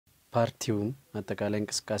ፓርቲውን አጠቃላይ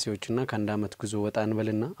እንቅስቃሴዎችና ከአንድ አመት ጉዞ ወጣ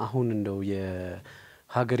እንበልና አሁን እንደው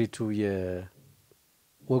የሀገሪቱ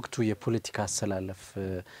የወቅቱ የፖለቲካ አሰላለፍ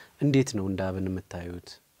እንዴት ነው እንደ አብን የምታዩት?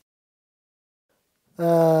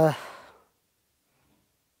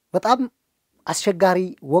 በጣም አስቸጋሪ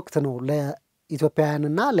ወቅት ነው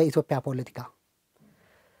ለኢትዮጵያውያንና ለኢትዮጵያ ፖለቲካ።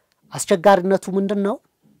 አስቸጋሪነቱ ምንድነው?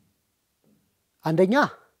 አንደኛ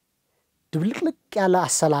ድብልቅልቅ ያለ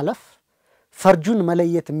አሰላለፍ ፈርጁን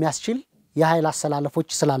መለየት የሚያስችል የኃይል አሰላለፎች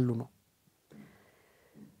ስላሉ ነው።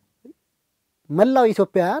 መላው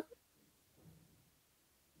ኢትዮጵያውያን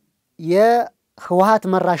የህወሓት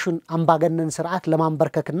መራሹን አምባገነን ስርዓት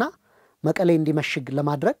ለማንበርከክና መቀሌ እንዲመሽግ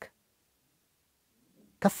ለማድረግ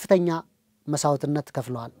ከፍተኛ መስዋዕትነት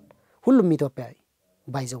ከፍለዋል። ሁሉም ኢትዮጵያዊ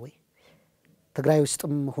ባይዘወይ ትግራይ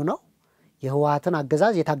ውስጥም ሆነው የህወሓትን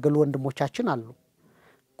አገዛዝ የታገሉ ወንድሞቻችን አሉ።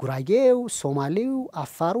 ጉራጌው፣ ሶማሌው፣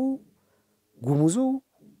 አፋሩ፣ ጉሙዙ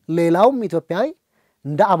ሌላውም ኢትዮጵያዊ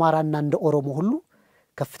እንደ አማራና እንደ ኦሮሞ ሁሉ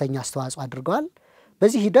ከፍተኛ አስተዋጽኦ አድርገዋል።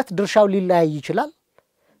 በዚህ ሂደት ድርሻው ሊለያይ ይችላል።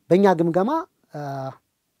 በእኛ ግምገማ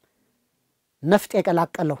ነፍጥ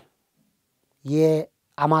የቀላቀለው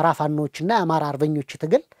የአማራ ፋኖችና የአማራ አርበኞች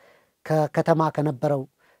ትግል ከከተማ ከነበረው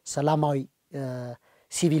ሰላማዊ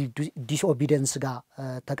ሲቪል ዲስኦቢዲየንስ ጋር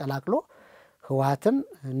ተቀላቅሎ ህወሓትን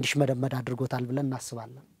እንዲሽመደመድ አድርጎታል ብለን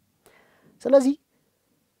እናስባለን። ስለዚህ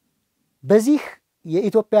በዚህ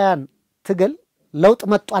የኢትዮጵያውያን ትግል ለውጥ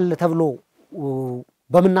መጥቷል ተብሎ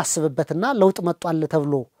በመናስብበትና ለውጥ መጥቷል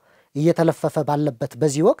ተብሎ እየተለፈፈ ባለበት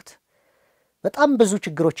በዚህ ወቅት በጣም ብዙ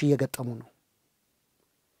ችግሮች እየገጠሙ ነው።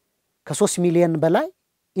 ከ3 ሚሊዮን በላይ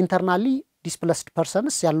ኢንተርናሊ ዲስፕሌስድ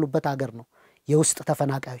ፐርሰንስ ያሉበት ሀገር ነው፣ የውስጥ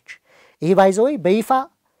ተፈናቃዮች። ይሄ ባይዘወይ በይፋ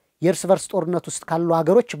የእርስ በርስ ጦርነት ውስጥ ካሉ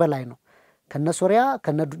ሀገሮች በላይ ነው። ከነ ሶሪያ፣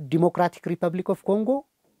 ከነ ዲሞክራቲክ ሪፐብሊክ ኦፍ ኮንጎ፣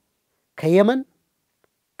 ከየመን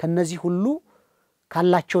ከነዚህ ሁሉ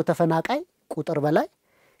ካላቸው ተፈናቃይ ቁጥር በላይ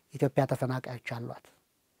ኢትዮጵያ ተፈናቃዮች አሏት።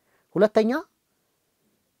 ሁለተኛ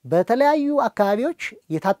በተለያዩ አካባቢዎች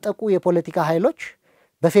የታጠቁ የፖለቲካ ኃይሎች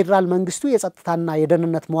በፌደራል መንግስቱ የጸጥታና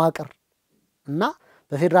የደህንነት መዋቅር እና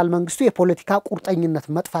በፌደራል መንግስቱ የፖለቲካ ቁርጠኝነት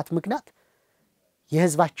መጥፋት ምክንያት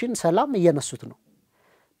የህዝባችን ሰላም እየነሱት ነው።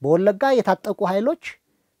 በወለጋ የታጠቁ ኃይሎች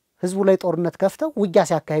ህዝቡ ላይ ጦርነት ከፍተው ውጊያ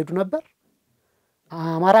ሲያካሂዱ ነበር።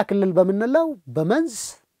 አማራ ክልል በመነለው በመንዝ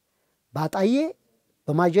ባጣዬ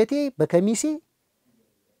በማጀቴ በከሚሴ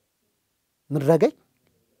ምድረገኝ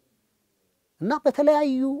እና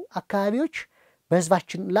በተለያዩ አካባቢዎች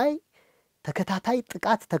በህዝባችን ላይ ተከታታይ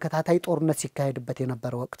ጥቃት ተከታታይ ጦርነት ሲካሄድበት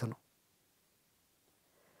የነበረ ወቅት ነው።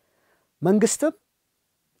 መንግስትም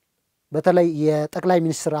በተለይ የጠቅላይ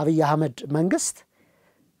ሚኒስትር አብይ አህመድ መንግስት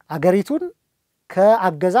አገሪቱን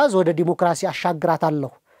ከአገዛዝ ወደ ዲሞክራሲ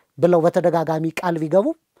አሻግራታለሁ ብለው በተደጋጋሚ ቃል ቢገቡ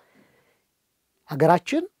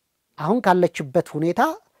አገራችን አሁን ካለችበት ሁኔታ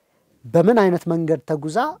በምን አይነት መንገድ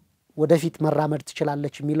ተጉዛ ወደፊት መራመድ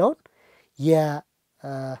ትችላለች የሚለውን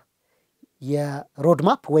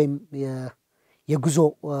የሮድማፕ ወይም የጉዞ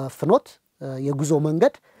ፍኖት የጉዞ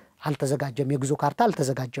መንገድ አልተዘጋጀም፣ የጉዞ ካርታ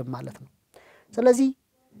አልተዘጋጀም ማለት ነው። ስለዚህ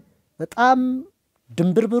በጣም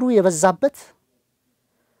ድንብርብሩ የበዛበት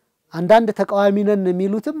አንዳንድ ተቃዋሚ ነን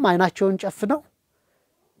የሚሉትም አይናቸውን ጨፍነው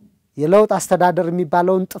የለውጥ አስተዳደር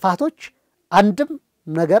የሚባለውን ጥፋቶች አንድም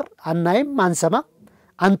ነገር አናይም አንሰማም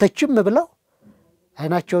አንተችም ብለው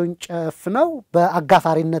አይናቸውን ጨፍነው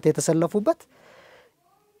በአጋፋሪነት የተሰለፉበት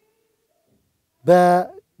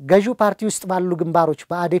በገዢው ፓርቲ ውስጥ ባሉ ግንባሮች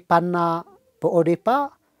በአዴፓና በኦዴፓ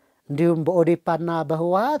እንዲሁም በኦዴፓና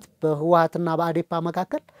በህወሓትና በአዴፓ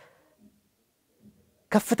መካከል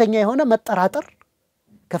ከፍተኛ የሆነ መጠራጠር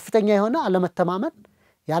ከፍተኛ የሆነ አለመተማመን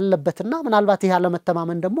ያለበትና ምናልባት ይሄ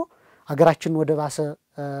አለመተማመን ደግሞ ሀገራችን ወደ ባሰ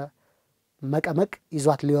መቀመቅ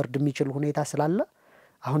ይዟት ሊወርድ የሚችል ሁኔታ ስላለ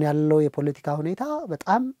አሁን ያለው የፖለቲካ ሁኔታ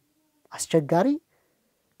በጣም አስቸጋሪ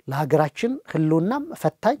ለሀገራችን ህልውናም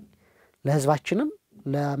ፈታኝ ለህዝባችንም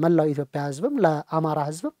ለመላው ኢትዮጵያ ህዝብም ለአማራ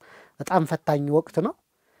ህዝብም በጣም ፈታኝ ወቅት ነው።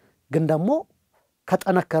 ግን ደግሞ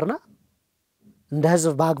ከጠነከርና እንደ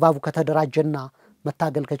ህዝብ በአግባቡ ከተደራጀና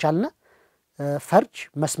መታገል ከቻልነ ፈርጅ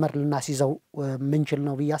መስመር ልናስይዘው ምንችል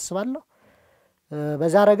ነው ብዬ አስባለሁ።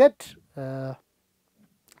 በዛ ረገድ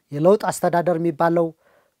የለውጥ አስተዳደር የሚባለው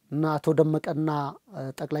እና አቶ ደመቀና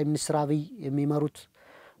ጠቅላይ ሚኒስትር አብይ የሚመሩት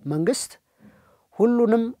መንግስት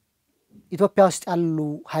ሁሉንም ኢትዮጵያ ውስጥ ያሉ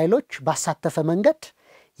ኃይሎች ባሳተፈ መንገድ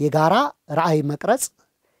የጋራ ራዕይ መቅረጽ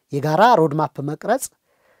የጋራ ሮድማፕ መቅረጽ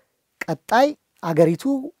ቀጣይ አገሪቱ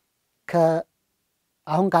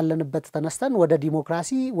አሁን ካለንበት ተነስተን ወደ ዲሞክራሲ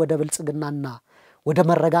ወደ ብልጽግናና ወደ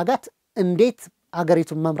መረጋጋት እንዴት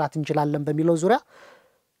አገሪቱን መምራት እንችላለን በሚለው ዙሪያ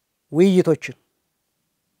ውይይቶችን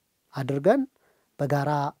አድርገን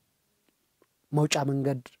በጋራ መውጫ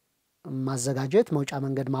መንገድ ማዘጋጀት መውጫ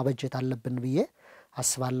መንገድ ማበጀት አለብን ብዬ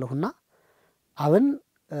አስባለሁና አብን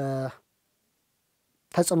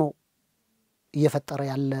ተጽዕኖ እየፈጠረ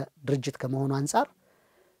ያለ ድርጅት ከመሆኑ አንፃር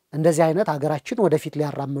እንደዚህ አይነት ሀገራችን ወደፊት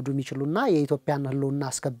ሊያራምዱ የሚችሉና የኢትዮጵያን ህልውና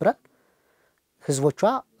አስከብረን ህዝቦቿ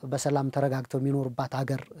በሰላም ተረጋግተው የሚኖርባት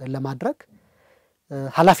ሀገር ለማድረግ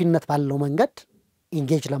ኃላፊነት ባለው መንገድ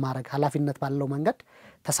ኢንጌጅ ለማድረግ ኃላፊነት ባለው መንገድ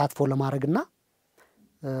ተሳትፎ ለማድረግና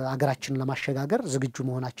ሀገራችንን ለማሸጋገር ዝግጁ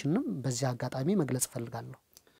መሆናችንንም በዚህ አጋጣሚ መግለጽ ፈልጋለሁ።